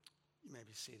may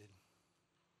be seated.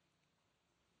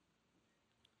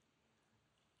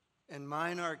 And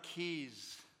mine are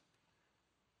keys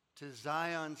to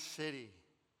Zion city,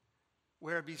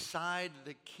 where beside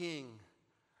the King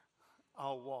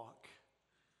I'll walk.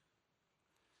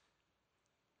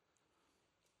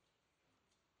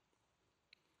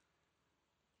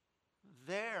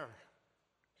 There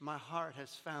my heart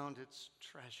has found its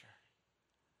treasure.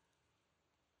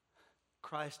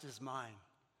 Christ is mine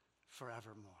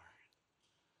forevermore.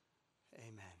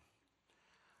 Amen.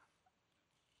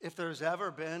 If there's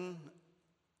ever been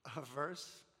a verse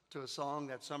to a song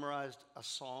that summarized a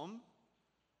psalm,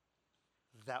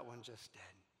 that one just did.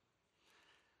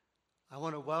 I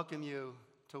want to welcome you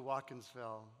to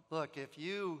Watkinsville. Look, if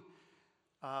you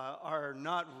are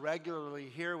not regularly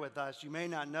here with us, you may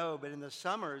not know, but in the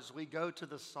summers, we go to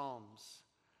the Psalms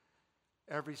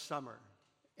every summer.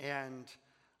 And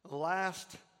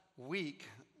last week,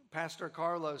 Pastor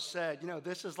Carlos said,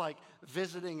 this is like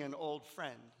visiting an old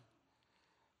friend.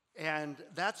 And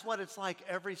that's what it's like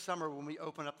every summer when we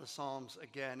open up the Psalms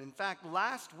again. In fact,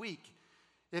 last week,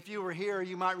 if you were here,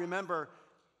 you might remember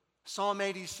Psalm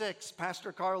 86,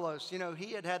 Pastor Carlos, he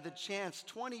had the chance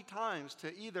 20 times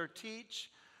to either teach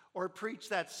or preach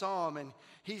that psalm. And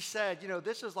he said,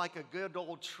 this is like a good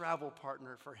old travel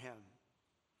partner for him.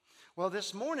 Well,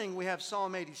 this morning we have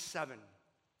Psalm 87.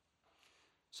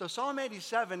 So Psalm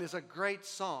 87 is a great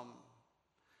psalm.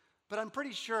 But I'm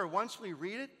pretty sure once we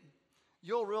read it,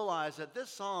 you'll realize that this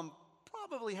psalm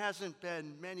probably hasn't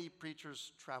been many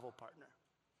preachers' travel partner.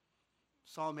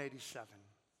 Psalm 87.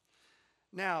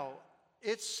 Now,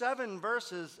 it's 7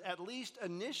 verses, at least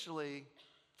initially,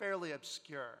 fairly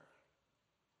obscure.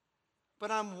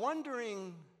 But I'm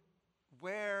wondering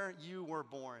where you were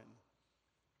born.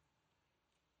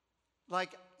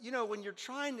 Like, when you're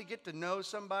trying to get to know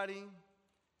somebody,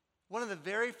 one of the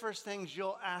very first things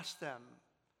you'll ask them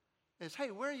is,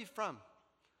 hey, where are you from?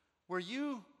 Were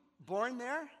you born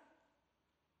there?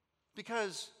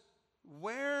 Because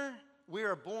where we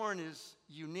are born is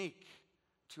unique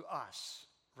to us,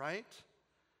 right?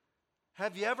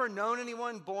 Have you ever known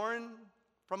anyone born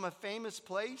from a famous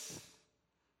place?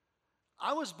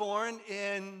 I was born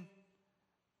in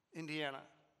Indiana.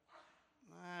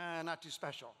 Not too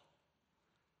special.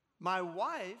 My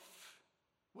wife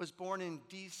was born in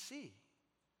D.C.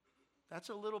 That's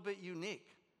a little bit unique,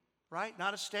 right?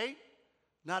 Not a state,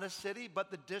 not a city, but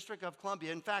the District of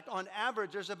Columbia. In fact, on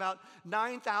average, there's about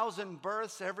 9,000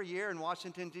 births every year in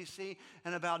Washington, D.C.,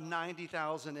 and about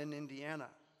 90,000 in Indiana.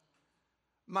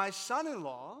 My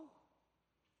son-in-law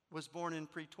was born in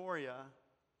Pretoria,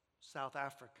 South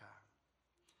Africa.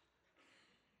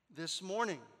 This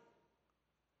morning,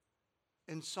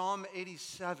 in Psalm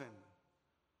 87,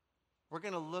 we're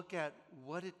going to look at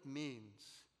what it means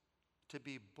to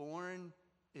be born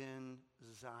in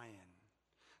Zion.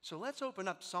 So let's open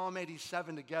up Psalm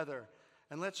 87 together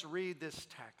and let's read this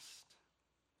text.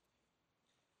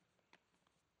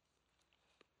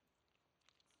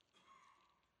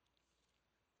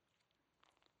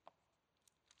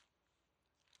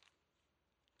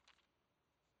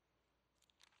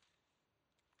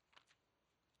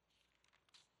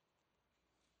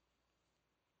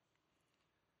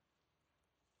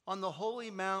 On the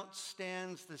holy mount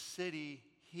stands the city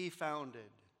he founded.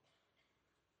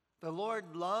 The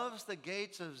Lord loves the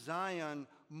gates of Zion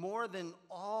more than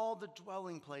all the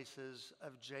dwelling places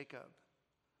of Jacob.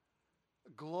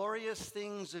 Glorious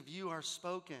things of you are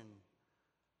spoken,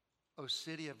 O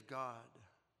city of God.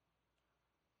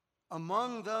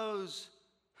 Among those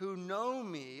who know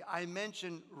me, I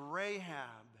mention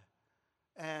Rahab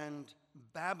and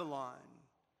Babylon.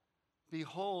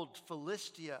 Behold,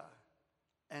 Philistia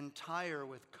and Tyre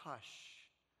with Cush.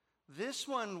 This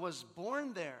one was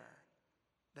born there,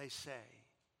 they say.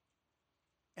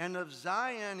 And of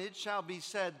Zion it shall be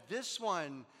said, this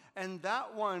one and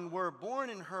that one were born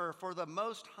in her, for the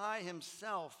Most High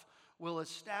himself will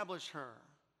establish her.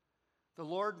 The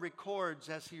Lord records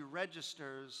as he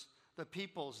registers the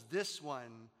peoples, this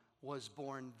one was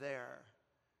born there.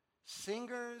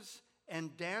 Singers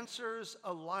and dancers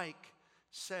alike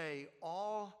say,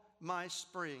 all my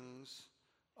springs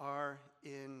are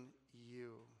in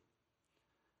you.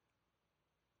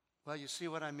 Well, you see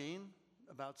what I mean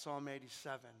about Psalm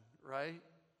 87, right?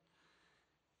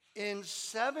 In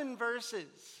 7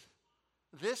 verses,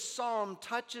 this psalm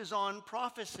touches on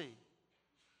prophecy.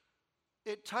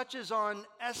 It touches on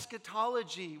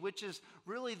eschatology, which is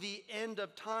really the end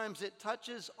of times. It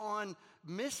touches on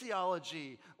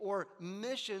missiology or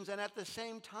missions, and at the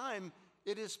same time,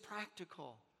 it is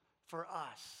practical for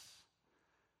us.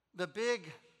 The big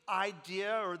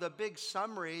idea, or the big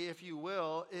summary, if you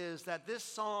will, is that this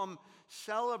psalm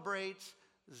celebrates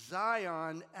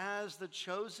Zion as the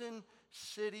chosen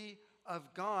city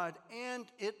of God, and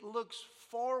it looks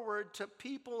forward to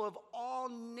people of all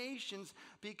nations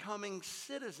becoming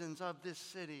citizens of this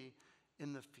city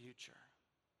in the future.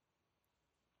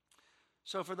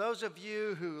 So for those of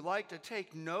you who like to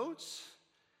take notes,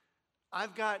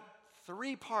 I've got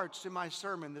 3 parts to my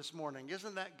sermon this morning.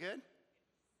 Isn't that good?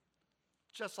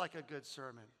 Just like a good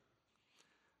sermon.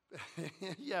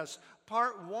 Yes,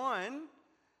 part 1,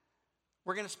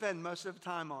 we're going to spend most of the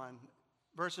time on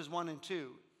verses 1 and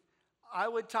 2. I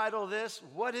would title this,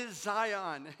 What is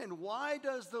Zion? And why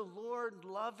does the Lord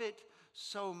love it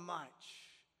so much?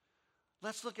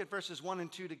 Let's look at verses 1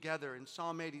 and 2 together in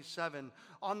Psalm 87.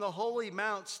 On the holy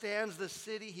mount stands the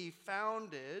city he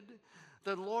founded.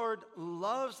 The Lord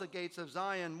loves the gates of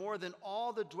Zion more than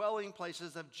all the dwelling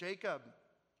places of Jacob.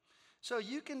 So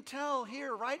you can tell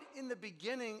here right in the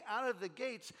beginning, out of the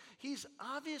gates, he's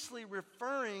obviously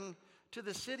referring to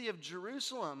the city of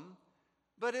Jerusalem,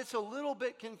 but it's a little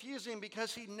bit confusing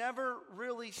because he never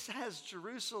really says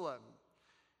Jerusalem.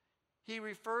 He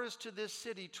refers to this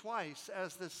city twice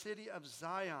as the city of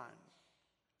Zion.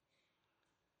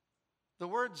 The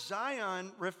word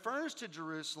Zion refers to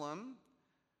Jerusalem.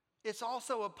 It's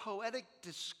also a poetic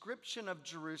description of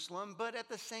Jerusalem, but at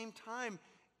the same time,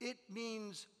 it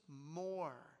means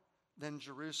more than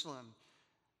Jerusalem.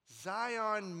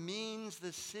 Zion means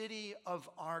the city of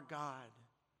our God.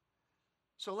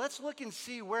 So let's look and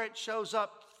see where it shows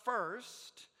up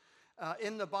first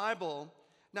in the Bible.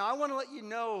 Now, I want to let you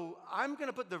know, I'm going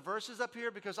to put the verses up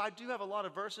here because I do have a lot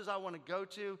of verses I want to go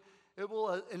to. It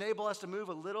will enable us to move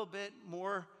a little bit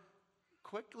more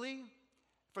quickly.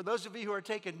 For those of you who are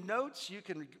taking notes, you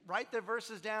can write the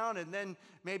verses down and then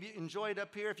maybe enjoy it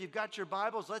up here. If you've got your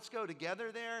Bibles, let's go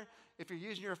together there. If you're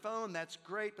using your phone, that's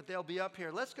great, but they'll be up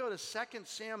here. Let's go to 2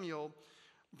 Samuel,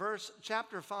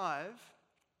 chapter 5.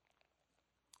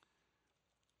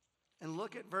 And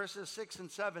look at verses 6 and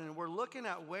 7. And we're looking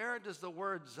at where does the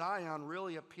word Zion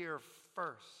really appear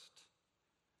first.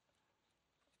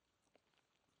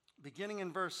 Beginning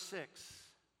in verse 6.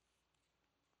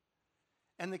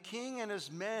 And the king and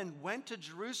his men went to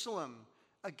Jerusalem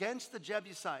against the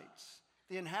Jebusites,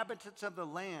 the inhabitants of the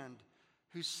land,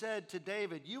 who said to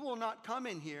David, "You will not come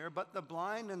in here, but the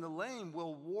blind and the lame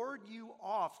will ward you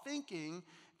off," thinking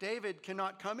David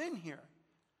cannot come in here.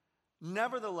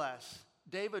 Nevertheless,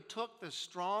 David took the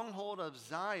stronghold of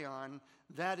Zion,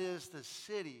 that is the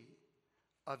city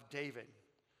of David.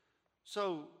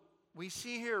 So we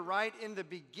see here right in the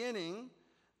beginning,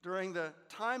 during the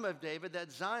time of David,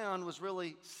 that Zion was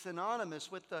really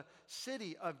synonymous with the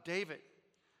city of David.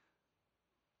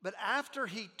 But after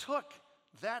he took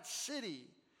that city,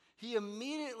 he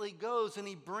immediately goes and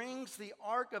he brings the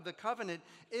Ark of the Covenant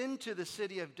into the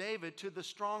city of David, to the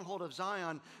stronghold of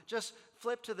Zion. Just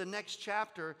flip to the next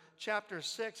chapter, chapter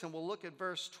 6, and we'll look at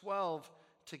verse 12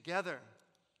 together.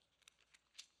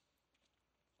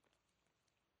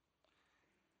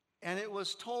 And it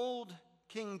was told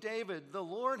King David, "The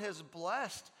Lord has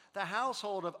blessed the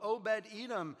household of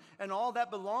Obed-Edom and all that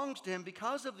belongs to him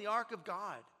because of the ark of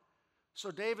God."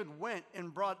 So David went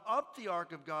and brought up the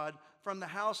ark of God from the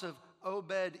house of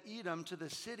Obed-Edom to the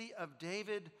city of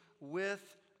David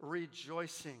with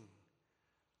rejoicing.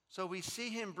 So we see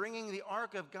him bringing the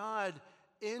ark of God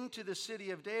into the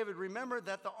city of David. Remember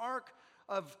that the ark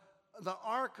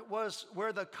was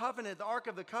where the ark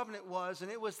of the covenant was, and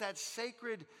it was that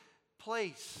sacred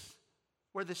place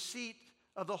where the seat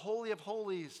of the Holy of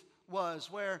Holies was,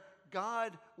 where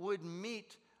God would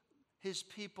meet his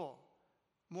people.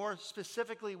 More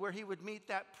specifically, where he would meet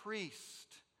that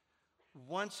priest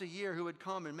once a year who would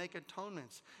come and make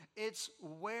atonements. It's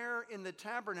where in the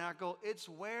tabernacle, it's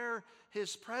where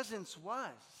his presence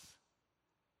was.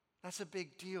 That's a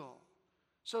big deal.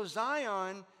 So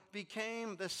Zion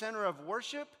became the center of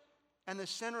worship and the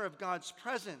center of God's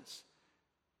presence.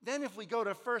 Then if we go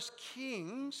to 1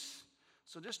 Kings,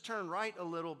 so just turn right a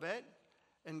little bit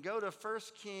and go to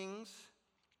 1 Kings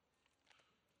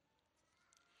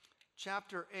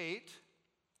chapter 8,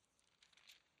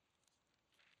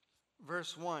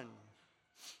 verse 1.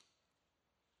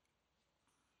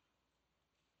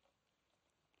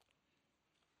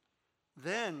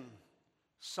 Then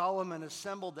Solomon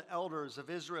assembled the elders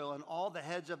of Israel and all the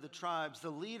heads of the tribes,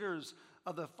 the leaders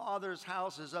of the fathers'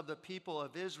 houses of the people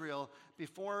of Israel,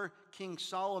 before King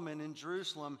Solomon in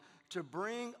Jerusalem, to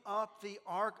bring up the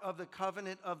ark of the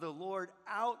covenant of the Lord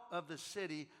out of the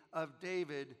city of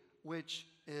David, which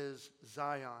is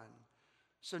Zion.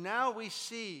 So now we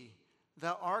see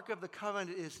the ark of the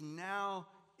covenant is now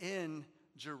in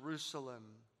Jerusalem.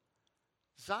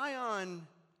 Zion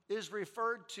is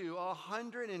referred to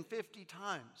 150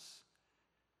 times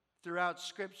throughout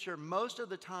Scripture, most of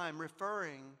the time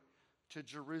referring to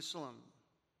Jerusalem.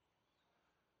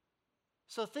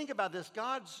 So think about this.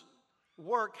 God's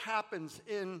work happens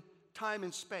in time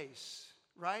and space,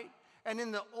 right? And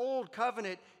in the Old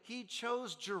Covenant, he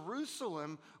chose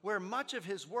Jerusalem where much of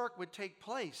his work would take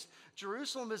place.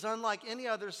 Jerusalem is unlike any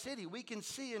other city. We can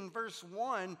see in verse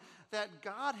 1 that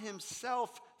God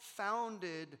himself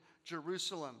founded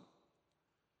Jerusalem.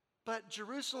 But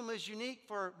Jerusalem is unique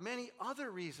for many other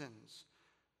reasons.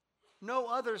 No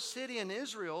other city in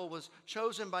Israel was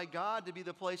chosen by God to be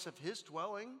the place of his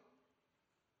dwelling.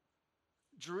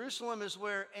 Jerusalem is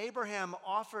where Abraham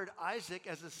offered Isaac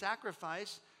as a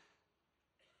sacrifice.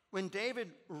 When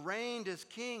David reigned as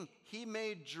king, he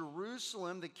made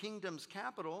Jerusalem the kingdom's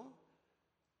capital.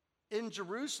 In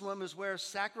Jerusalem is where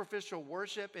sacrificial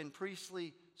worship and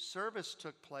priestly service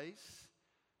took place.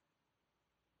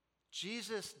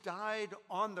 Jesus died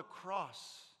on the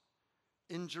cross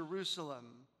in Jerusalem.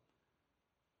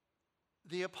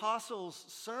 The apostles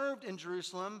served in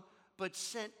Jerusalem, but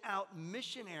sent out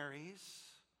missionaries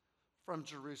from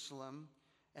Jerusalem.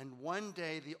 And one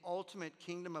day, the ultimate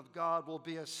kingdom of God will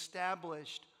be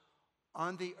established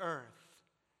on the earth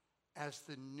as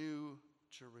the new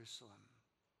Jerusalem.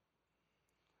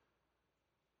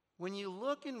 When you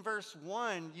look in verse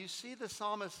 1, you see the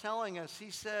psalmist telling us,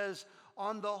 he says,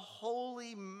 on the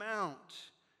holy mount.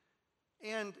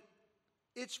 And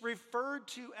it's referred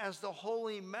to as the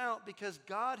holy mount because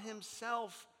God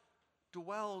himself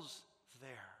dwells there.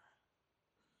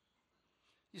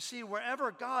 You see,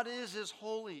 wherever God is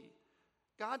holy.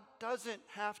 God doesn't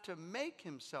have to make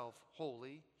himself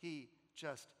holy. He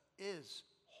just is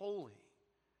holy.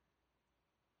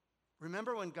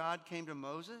 Remember when God came to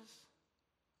Moses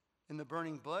in the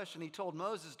burning bush and he told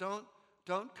Moses,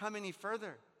 don't come any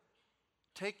further.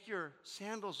 Take your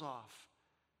sandals off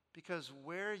because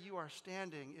where you are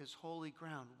standing is holy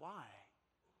ground. Why?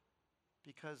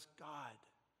 Because God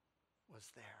was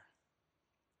there.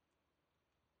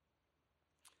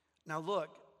 Now look,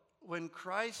 when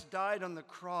Christ died on the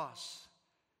cross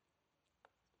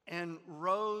and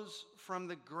rose from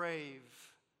the grave,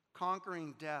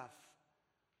 conquering death,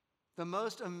 the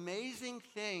most amazing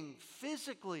thing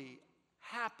physically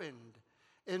happened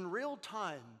in real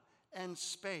time and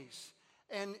space.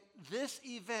 And this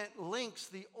event links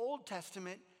the Old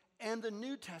Testament and the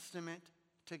New Testament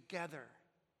together.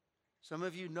 Some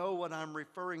of you know what I'm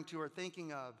referring to or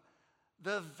thinking of.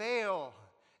 The veil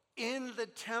in the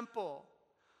temple,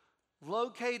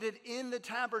 located in the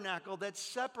tabernacle that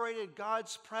separated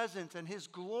God's presence and his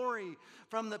glory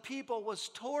from the people, was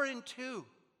torn in two.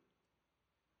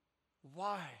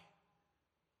 Why?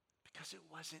 Because it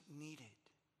wasn't needed.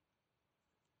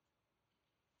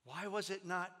 Why was it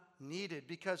not needed?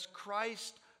 Because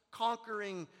Christ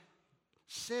conquering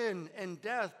sin and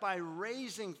death by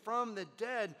raising from the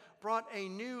dead brought a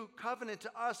new covenant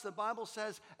to us. The Bible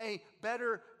says a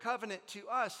better covenant to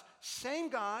us. Same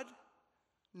God,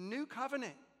 new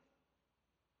covenant.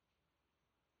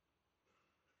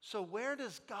 So where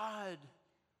does God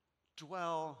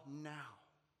dwell now?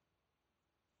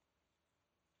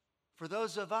 For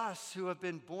those of us who have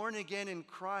been born again in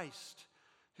Christ,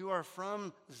 who are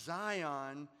from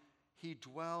Zion, he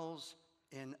dwells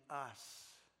in us.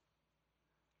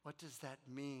 What does that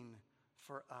mean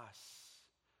for us?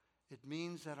 It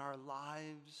means that our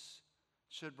lives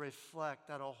should reflect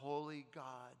that a holy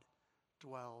God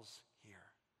dwells here.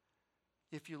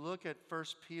 If you look at 1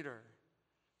 Peter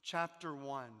chapter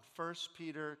 1, 1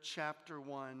 Peter chapter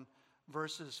 1,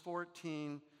 verses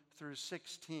 14 through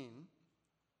 16,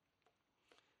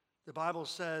 the Bible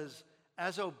says,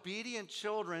 as obedient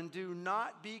children, do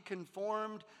not be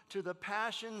conformed to the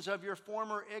passions of your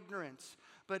former ignorance,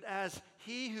 but as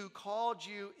he who called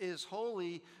you is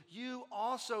holy, you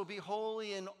also be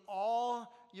holy in all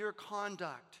your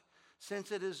conduct,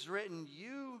 since it is written,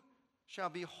 you shall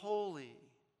be holy,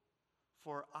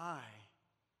 for I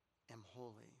am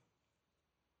holy.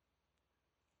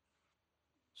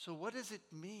 So what does it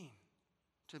mean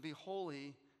to be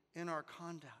holy in our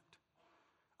conduct?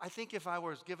 I think if I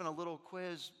was given a little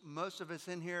quiz, most of us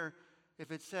in here, if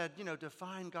it said,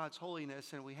 define God's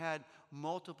holiness, and we had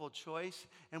multiple choice,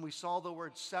 and we saw the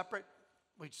word separate,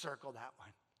 we'd circle that one.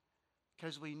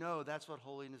 Because we know that's what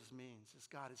holiness means, is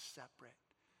God is separate.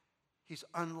 He's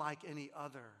unlike any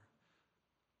other.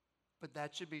 But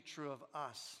that should be true of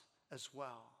us as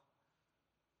well.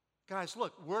 Guys,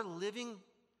 look, we're living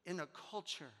in a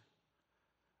culture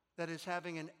that is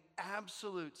having an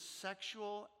absolute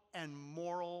sexual and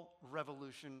moral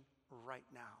revolution right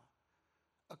now.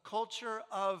 a culture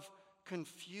of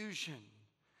confusion.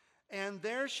 And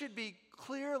there should be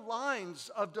clear lines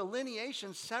of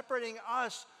delineation separating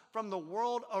us from the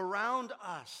world around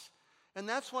us. And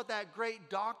that's what that great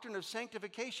doctrine of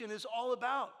sanctification is all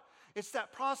about. It's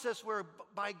that process where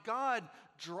by God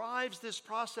drives this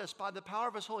process by the power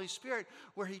of His Holy Spirit,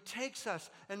 where He takes us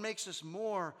and makes us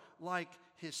more like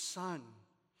His Son.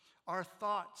 Our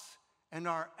thoughts and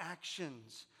our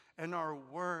actions and our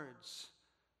words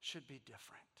should be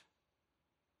different.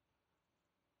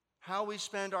 How we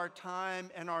spend our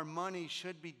time and our money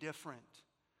should be different.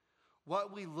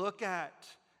 What we look at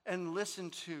and listen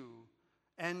to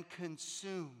and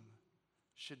consume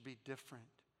should be different.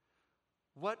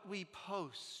 What we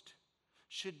post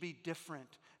should be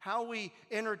different. How we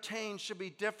entertain should be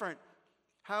different.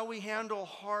 How we handle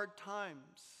hard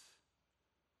times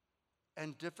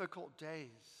and difficult days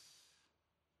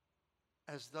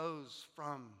as those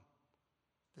from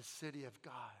the city of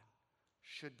God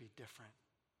should be different.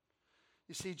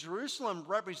 You see, Jerusalem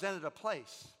represented a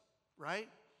place, right?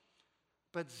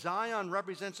 But Zion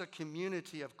represents a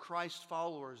community of Christ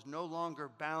followers no longer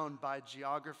bound by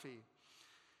geography.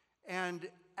 And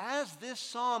as this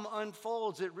psalm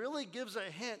unfolds, it really gives a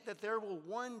hint that there will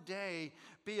one day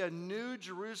be a new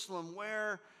Jerusalem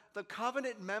where the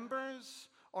covenant members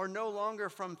are no longer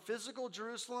from physical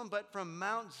Jerusalem, but from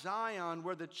Mount Zion,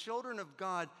 where the children of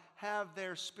God have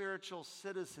their spiritual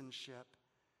citizenship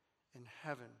in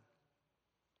heaven.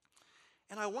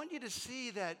 And I want you to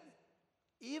see that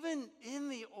even in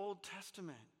the Old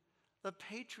Testament, the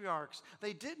patriarchs,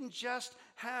 they didn't just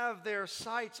have their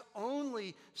sights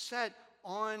only set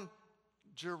on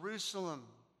Jerusalem.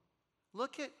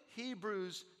 Look at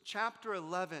Hebrews chapter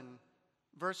 11,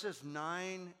 verses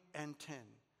 9 and 10.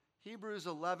 Hebrews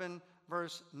 11,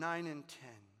 verse 9 and 10.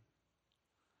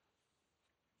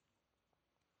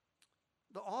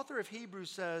 The author of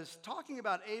Hebrews says, talking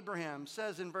about Abraham,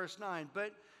 says in verse 9,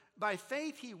 "But by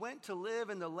faith he went to live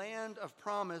in the land of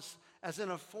promise as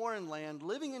in a foreign land,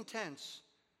 living in tents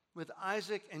with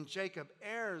Isaac and Jacob,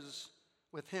 heirs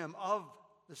with him of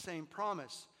the same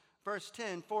promise." Verse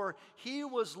 10, "For he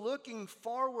was looking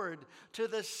forward to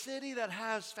the city that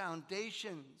has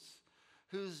foundations,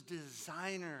 whose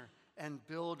designer and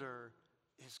builder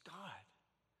is God."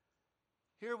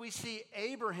 Here we see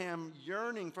Abraham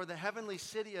yearning for the heavenly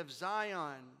city of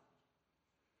Zion.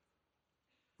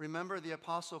 Remember, the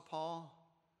Apostle Paul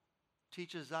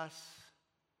teaches us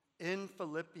in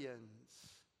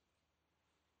Philippians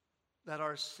that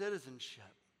our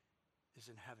citizenship is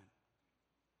in heaven.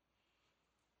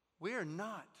 We are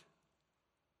not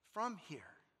from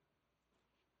here.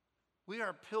 We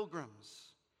are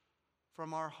pilgrims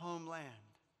from our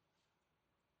homeland.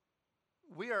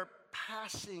 We are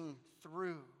passing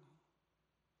through.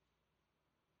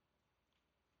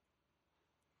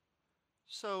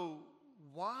 So,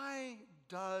 why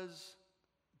does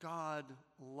God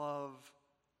love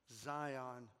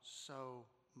Zion so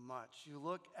much? You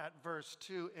look at verse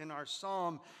 2 in our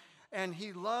psalm, and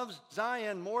he loves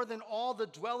Zion more than all the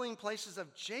dwelling places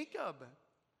of Jacob.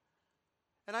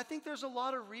 And I think there's a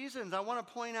lot of reasons. I want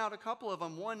to point out a couple of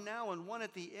them, one now and one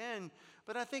at the end.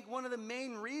 But I think one of the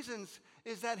main reasons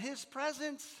is that his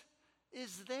presence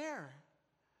is there.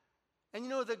 And you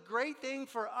know, the great thing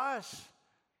for us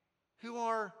who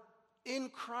are in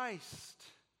Christ,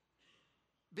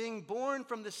 being born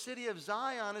from the city of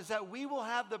Zion, is that we will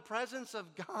have the presence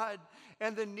of God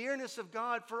and the nearness of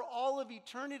God for all of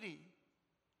eternity.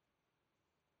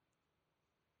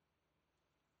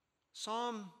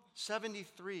 Psalm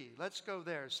 73, let's go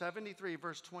there. 73,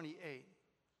 verse 28.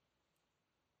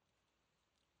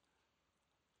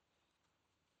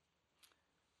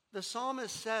 The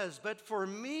psalmist says, "But for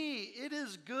me it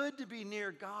is good to be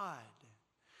near God.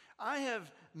 I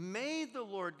have made the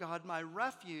Lord God my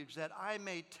refuge, that I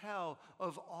may tell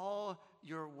of all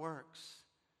your works."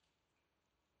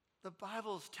 The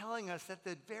Bible is telling us that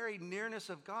the very nearness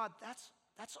of God,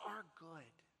 that's our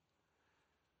good.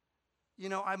 You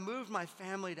know, I moved my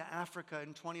family to Africa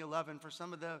in 2011. For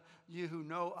some of you who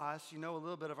know us, you know a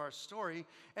little bit of our story.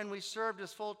 And we served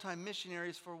as full-time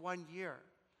missionaries for 1 year.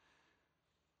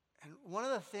 And one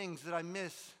of the things that I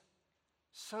miss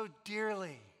so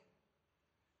dearly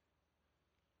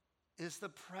is the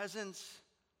presence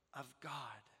of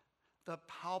God, the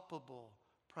palpable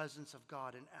presence of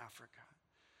God in Africa.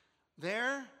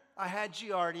 There, I had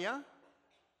giardia.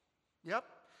 Yep.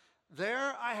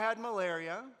 There, I had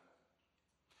malaria.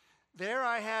 There,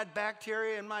 I had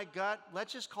bacteria in my gut.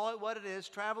 Let's just call it what it is.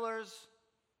 Travelers,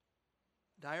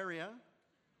 diarrhea,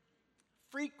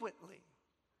 frequently.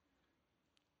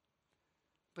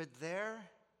 But there,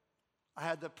 I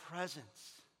had the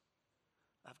presence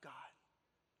of God.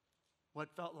 What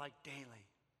felt like daily.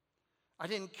 I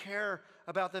didn't care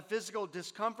about the physical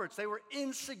discomforts. They were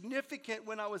insignificant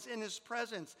when I was in his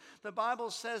presence. The Bible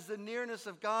says the nearness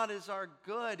of God is our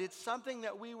good. It's something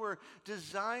that we were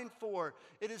designed for.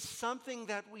 It is something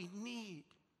that we need.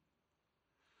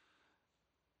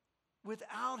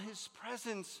 Without his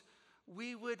presence,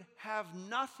 we would have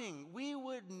nothing. We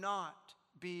would not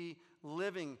be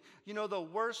living. You know, the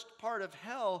worst part of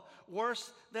hell,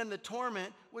 worse than the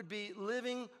torment, would be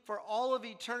living for all of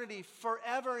eternity,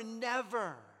 forever and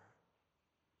never,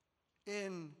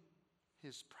 in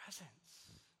his presence.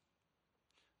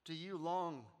 Do you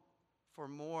long for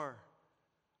more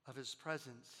of his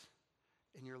presence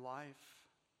in your life?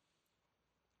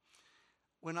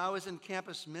 When I was in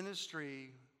campus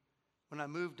ministry, when I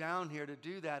moved down here to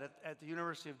do that at the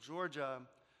University of Georgia,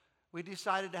 we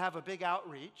decided to have a big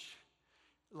outreach.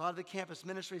 A lot of the campus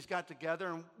ministries got together,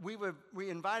 and we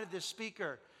invited this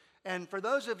speaker. And for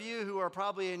those of you who are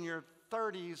probably in your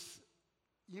 30s,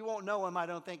 you won't know him, I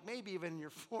don't think, maybe even in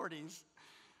your 40s.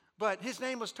 But his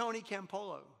name was Tony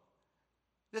Campolo.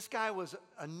 This guy was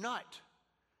a nut.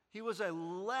 He was a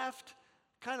left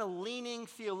kind of leaning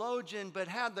theologian, but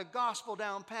had the gospel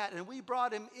down pat. And we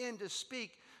brought him in to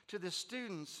speak to the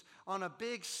students on a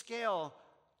big scale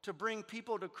to bring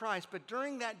people to Christ. But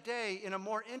during that day, in a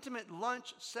more intimate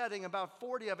lunch setting, about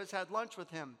 40 of us had lunch with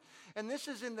him. And this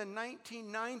is in the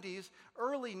 1990s,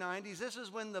 early 90s. This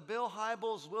is when the Bill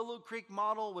Hybels Willow Creek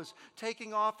model was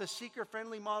taking off, the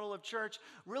seeker-friendly model of church,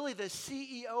 really the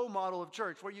CEO model of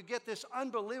church, where you get this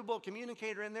unbelievable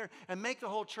communicator in there and make the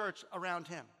whole church around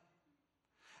him.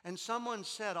 And someone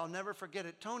said, I'll never forget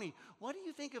it, Tony, what do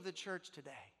you think of the church today?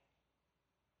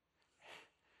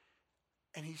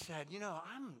 And he said, you know,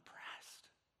 I'm impressed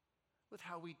with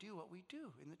how we do what we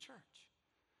do in the church.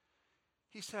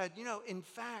 He said, you know, in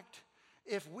fact,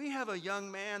 if we have a young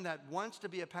man that wants to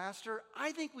be a pastor,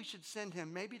 I think we should send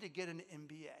him maybe to get an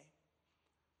MBA.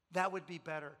 That would be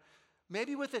better.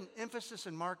 Maybe with an emphasis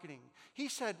in marketing. He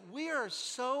said, we are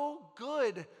so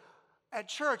good at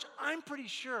church, I'm pretty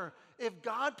sure if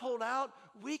God pulled out,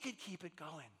 we could keep it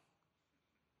going.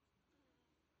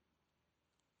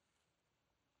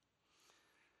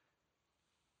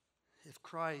 If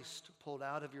Christ pulled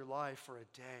out of your life for a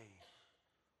day,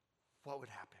 what would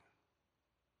happen?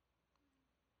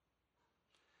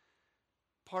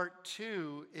 Part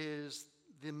 2 is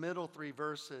the middle 3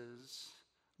 verses.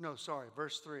 No, sorry,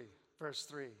 verse 3. Verse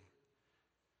 3.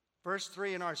 Verse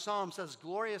 3 in our psalm says,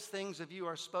 glorious things of you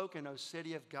are spoken, O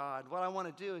city of God. What I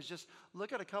want to do is just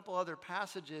look at a couple other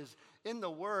passages in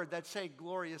the Word that say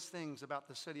glorious things about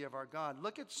the city of our God.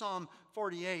 Look at Psalm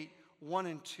 48, 1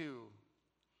 and 2.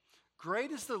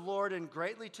 Great is the Lord and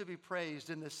greatly to be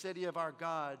praised in the city of our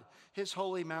God, his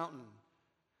holy mountain.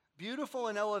 Beautiful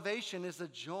in elevation is the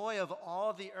joy of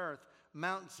all the earth,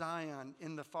 Mount Zion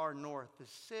in the far north, the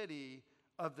city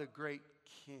of the great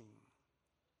King.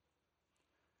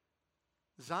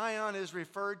 Zion is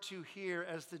referred to here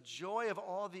as the joy of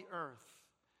all the earth.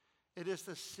 It is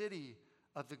the city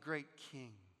of the great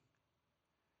King.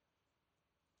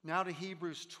 Now to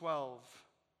Hebrews 12.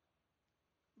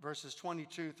 Verses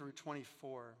 22 through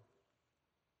 24.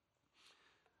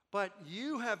 But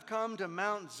you have come to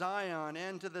Mount Zion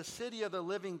and to the city of the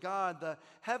living God, the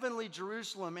heavenly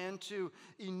Jerusalem, and to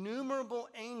innumerable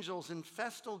angels in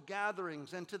festal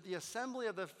gatherings, and to the assembly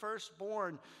of the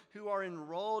firstborn who are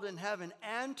enrolled in heaven,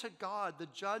 and to God, the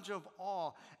judge of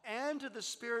all, and to the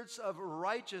spirits of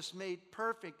righteous made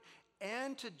perfect,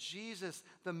 and to Jesus,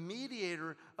 the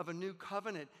mediator of a new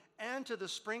covenant, and to the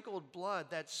sprinkled blood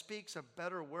that speaks a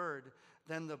better word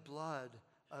than the blood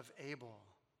of Abel.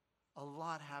 A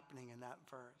lot happening in that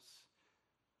verse.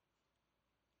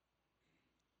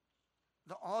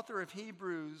 The author of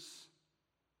Hebrews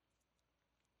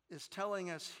is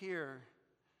telling us here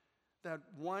that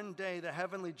one day the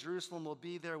heavenly Jerusalem will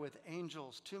be there with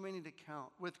angels, too many to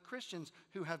count, with Christians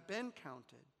who have been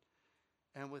counted,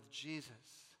 and with Jesus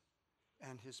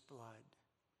and his blood.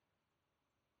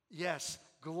 Yes,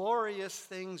 glorious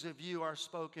things of you are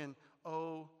spoken,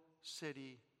 O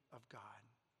city of God.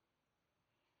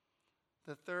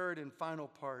 The third and final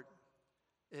part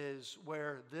is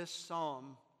where this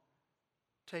psalm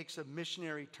takes a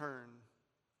missionary turn.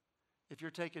 If you're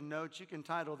taking notes, you can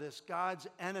title this, God's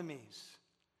Enemies.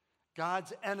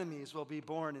 God's enemies will be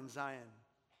born in Zion.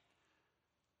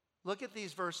 Look at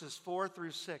these verses 4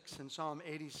 through 6 in Psalm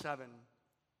 87.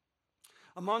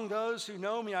 Among those who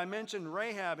know me, I mentioned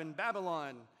Rahab in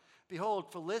Babylon.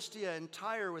 Behold, Philistia and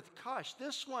Tyre with Cush.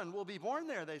 This one will be born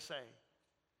there, they say.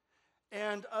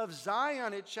 And of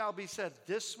Zion it shall be said,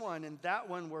 this one and that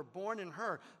one were born in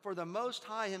her, for the Most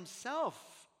High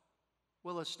himself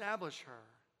will establish her.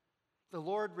 The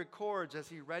Lord records as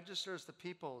he registers the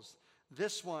peoples,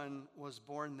 this one was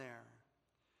born there.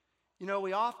 You know,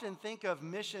 we often think of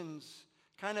missions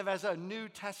kind of as a New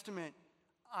Testament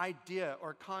idea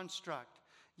or construct.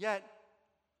 Yet,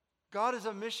 God is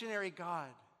a missionary God.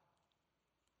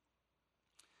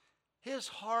 His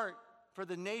heart for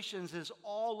the nations is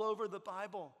all over the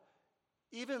Bible.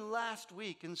 Even last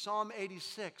week in Psalm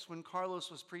 86, when Carlos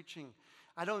was preaching,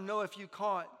 I don't know if you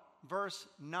caught verse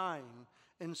 9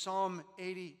 in Psalm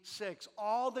 86.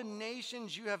 All the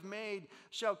nations you have made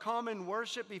shall come and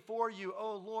worship before you,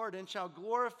 O Lord, and shall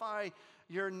glorify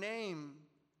your name.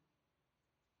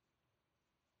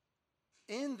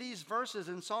 In these verses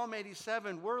in Psalm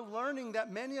 87, we're learning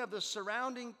that many of the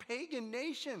surrounding pagan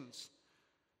nations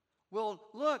will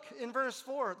look in verse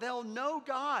 4, they'll know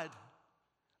God.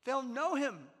 They'll know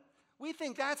him. We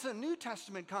think that's a New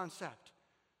Testament concept.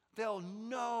 They'll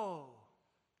know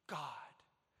God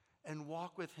and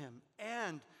walk with him,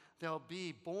 and they'll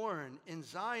be born in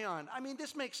Zion. I mean,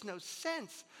 this makes no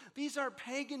sense. These are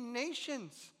pagan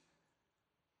nations.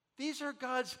 These are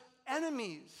God's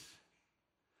enemies.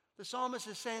 The psalmist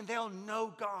is saying they'll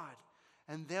know God,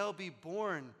 and they'll be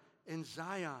born in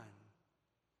Zion.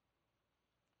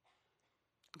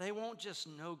 They won't just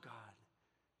know God,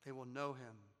 they will know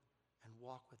him and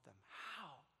walk with them. How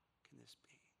can this be?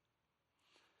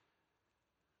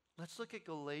 Let's look at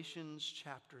Galatians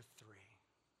chapter 3,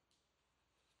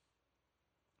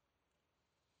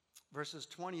 verses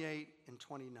 28 and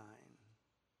 29.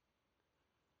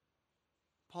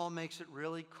 Paul makes it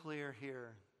really clear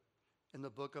here in the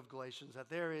book of Galatians that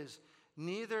there is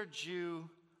neither Jew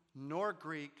nor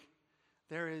Greek,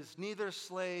 there is neither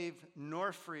slave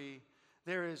nor free,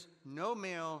 there is no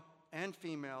male and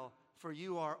female, for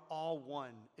you are all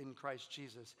one in Christ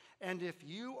Jesus. And if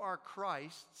you are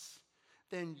Christ's,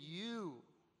 then you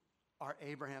are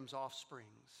Abraham's offsprings,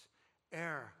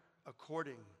 heir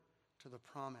according to the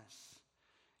promise.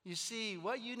 You see,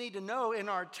 what you need to know in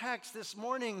our text this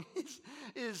morning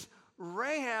is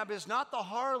Rahab is not the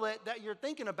harlot that you're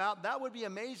thinking about. That would be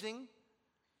amazing.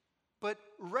 But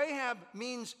Rahab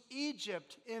means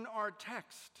Egypt in our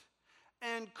text.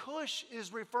 And Cush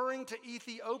is referring to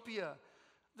Ethiopia.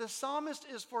 The psalmist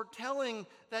is foretelling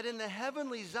that in the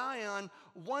heavenly Zion,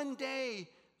 one day,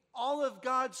 all of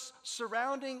God's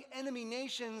surrounding enemy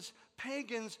nations,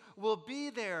 pagans, will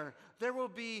be there. There will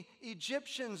be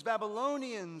Egyptians,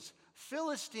 Babylonians,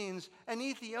 Philistines, and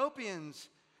Ethiopians.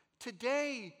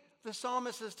 Today, the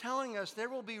psalmist is telling us there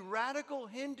will be radical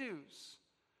Hindus.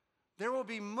 There will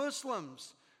be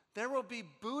Muslims. There will be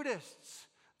Buddhists.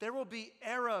 There will be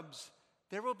Arabs.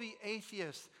 There will be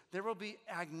atheists. There will be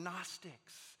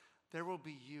agnostics. There will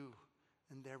be you,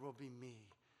 and there will be me.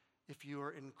 If you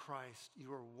are in Christ, you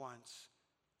were once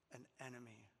an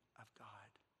enemy of God.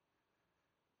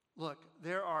 Look,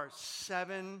 there are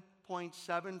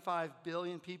 7.75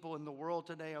 billion people in the world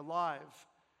today alive,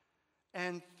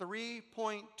 and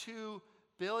 3.2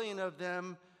 billion of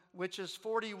them, which is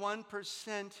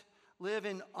 41%, live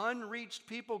in unreached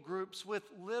people groups with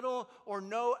little or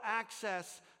no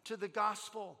access to the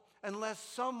gospel. Unless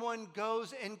someone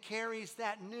goes and carries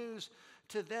that news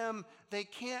to them, they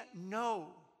can't know.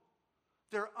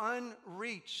 They're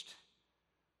unreached.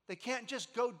 They can't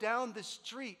just go down the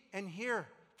street and hear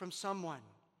from someone.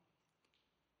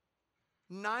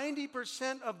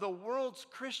 90% of the world's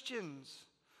Christians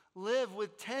live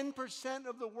with 10%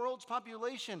 of the world's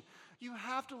population. You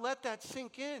have to let that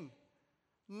sink in.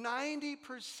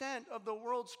 90% of the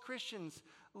world's Christians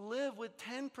live with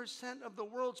 10% of the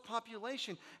world's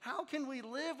population. How can we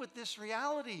live with this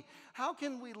reality? How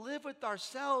can we live with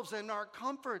ourselves and our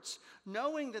comforts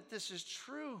knowing that this is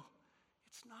true?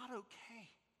 It's not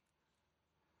okay.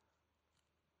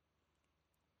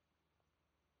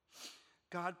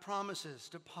 God promises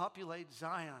to populate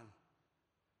Zion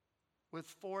with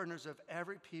foreigners of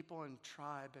every people and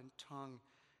tribe and tongue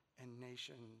and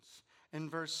nations. And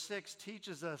verse 6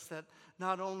 teaches us that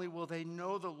not only will they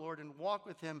know the Lord and walk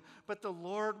with him, but the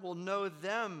Lord will know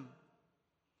them.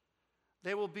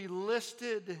 They will be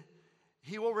listed.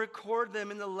 He will record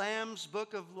them in the Lamb's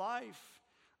book of life.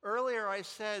 Earlier I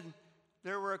said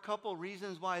there were a couple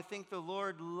reasons why I think the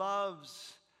Lord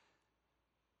loves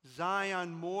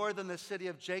Zion more than the city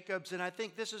of Jacob's. And I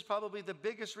think this is probably the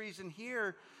biggest reason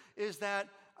here, is that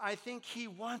I think he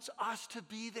wants us to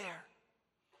be there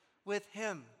with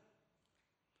him.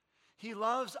 He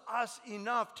loves us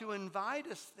enough to invite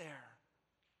us there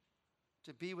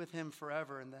to be with him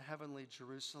forever in the heavenly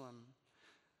Jerusalem.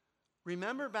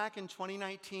 Remember back in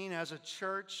 2019 as a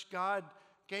church, God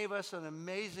gave us an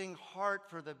amazing heart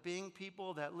for the Bing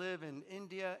people that live in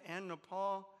India and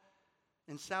Nepal,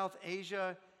 in South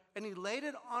Asia. And he laid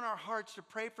it on our hearts to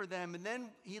pray for them. And then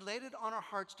he laid it on our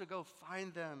hearts to go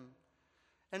find them.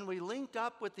 And we linked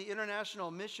up with the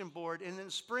International Mission Board. And in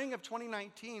the spring of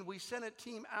 2019, we sent a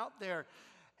team out there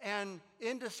and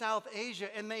into South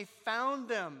Asia. And they found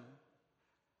them.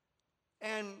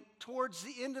 And towards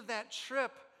the end of that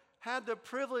trip, had the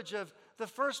privilege of the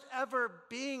first ever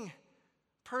Bing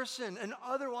person, an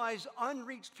otherwise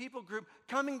unreached people group,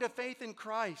 coming to faith in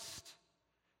Christ.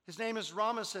 His name is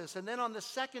Ramesses. And then on the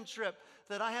second trip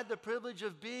that I had the privilege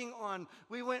of being on,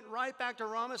 we went right back to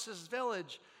Ramesses'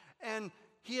 village, and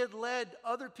he had led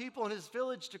other people in his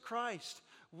village to Christ.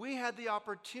 We had the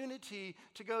opportunity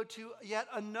to go to yet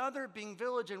another Bing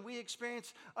village, and we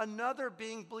experienced another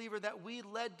Bing believer that we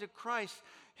led to Christ.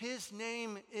 His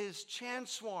name is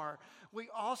Chanswar. We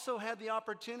also had the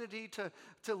opportunity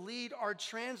to lead our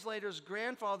translator's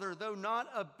grandfather, though not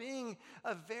a Bing,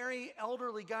 a very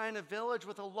elderly guy in a village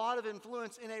with a lot of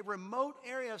influence in a remote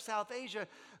area of South Asia,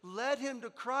 led him to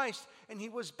Christ, and he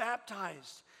was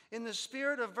baptized. In the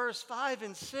spirit of verse 5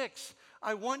 and 6,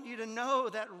 I want you to know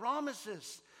that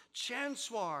Ramesses,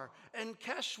 Chanswar, and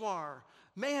Keshwar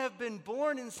may have been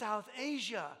born in South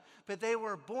Asia, but they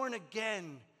were born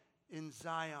again in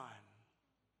Zion.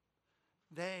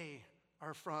 They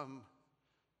are from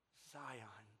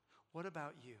Zion. What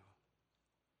about you?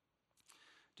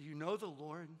 Do you know the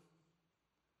Lord?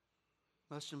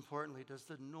 Most importantly, does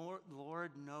the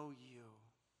Lord know you?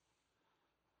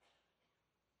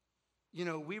 You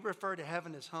know, we refer to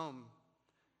heaven as home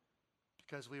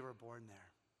because we were born there.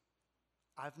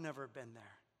 I've never been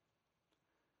there,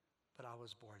 but I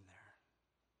was born there.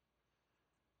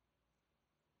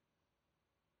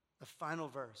 The final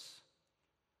verse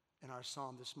in our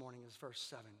psalm this morning is verse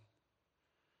 7.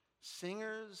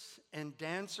 Singers and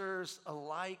dancers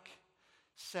alike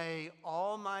say,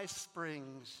 all my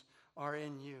springs are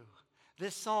in you.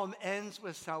 This psalm ends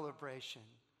with celebration.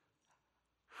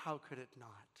 How could it not?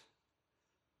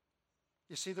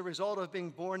 You see, the result of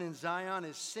being born in Zion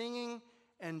is singing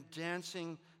and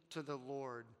dancing to the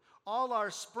Lord. All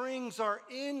our springs are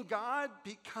in God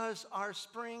because our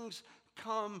springs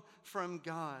come from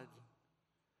God.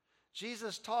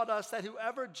 Jesus taught us that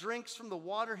whoever drinks from the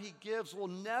water he gives will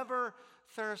never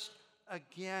thirst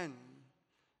again.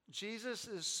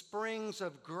 Jesus' springs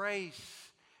of grace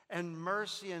and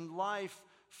mercy and life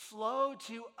flow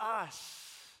to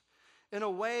us in a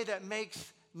way that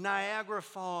makes Niagara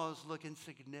Falls look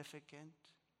insignificant.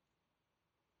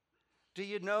 Do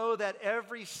you know that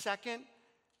every second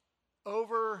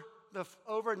over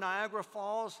Niagara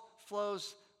Falls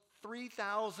flows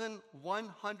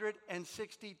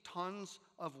 3,160 tons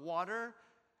of water?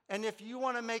 And if you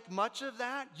want to make much of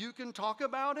that, you can talk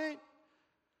about it.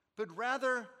 But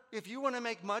rather, if you want to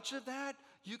make much of that,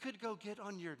 you could go get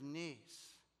on your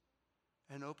knees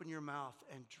and open your mouth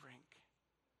and drink.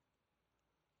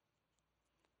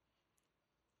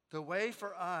 The way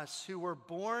for us who were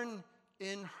born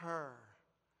in her,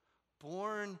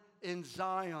 born in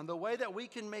Zion, the way that we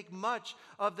can make much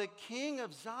of the King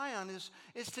of Zion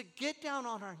is to get down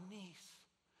on our knees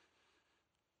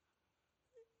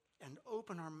and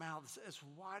open our mouths as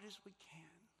wide as we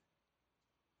can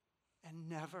and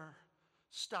never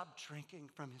stop drinking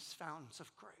from his fountains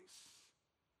of grace,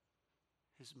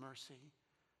 his mercy,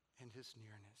 and his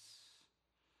nearness.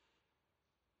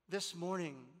 This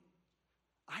morning,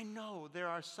 I know there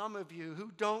are some of you who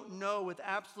don't know with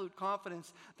absolute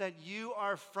confidence that you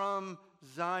are from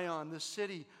Zion, the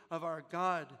city of our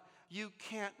God. You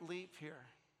can't leave here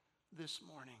this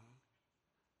morning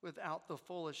without the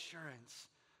full assurance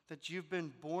that you've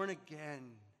been born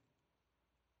again,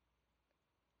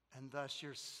 and thus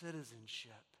your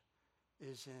citizenship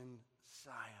is in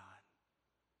Zion,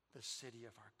 the city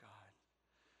of our God.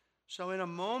 So in a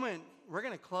moment, we're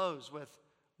going to close with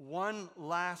one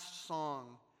last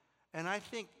song. And I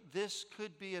think this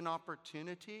could be an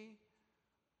opportunity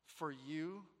for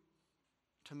you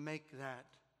to make that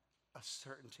a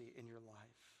certainty in your life.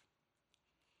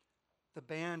 The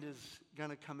band is going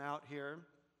to come out here.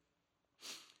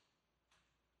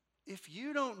 If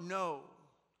you don't know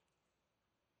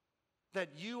that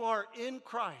you are in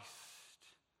Christ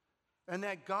and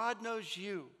that God knows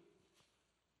you,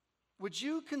 would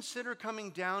you consider coming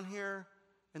down here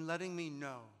and letting me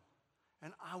know?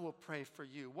 And I will pray for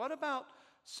you. What about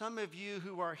some of you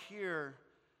who are here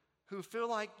who feel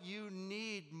like you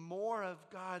need more of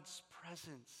God's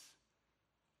presence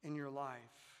in your life?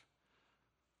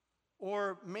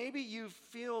 Or maybe you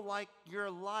feel like your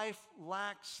life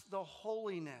lacks the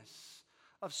holiness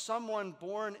of someone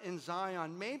born in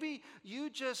Zion. Maybe you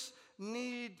just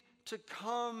need to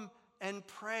come and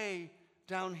pray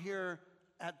down here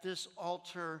at this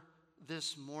altar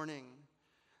this morning.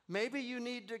 Maybe you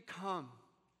need to come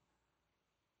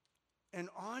and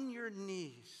on your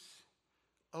knees,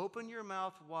 open your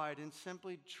mouth wide and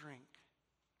simply drink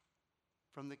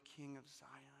from the King of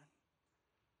Zion.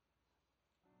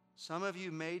 Some of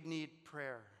you may need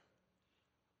prayer.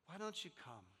 Why don't you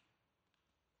come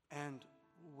and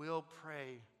we'll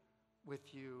pray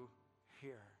with you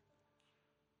here.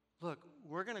 Look,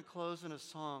 we're going to close in a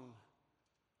song.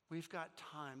 We've got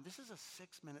time. This is a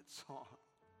 6-minute song.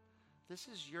 This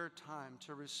is your time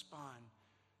to respond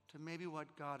to maybe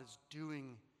what God is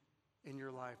doing in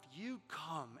your life. You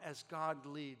come as God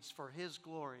leads for His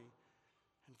glory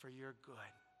and for your good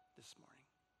this morning.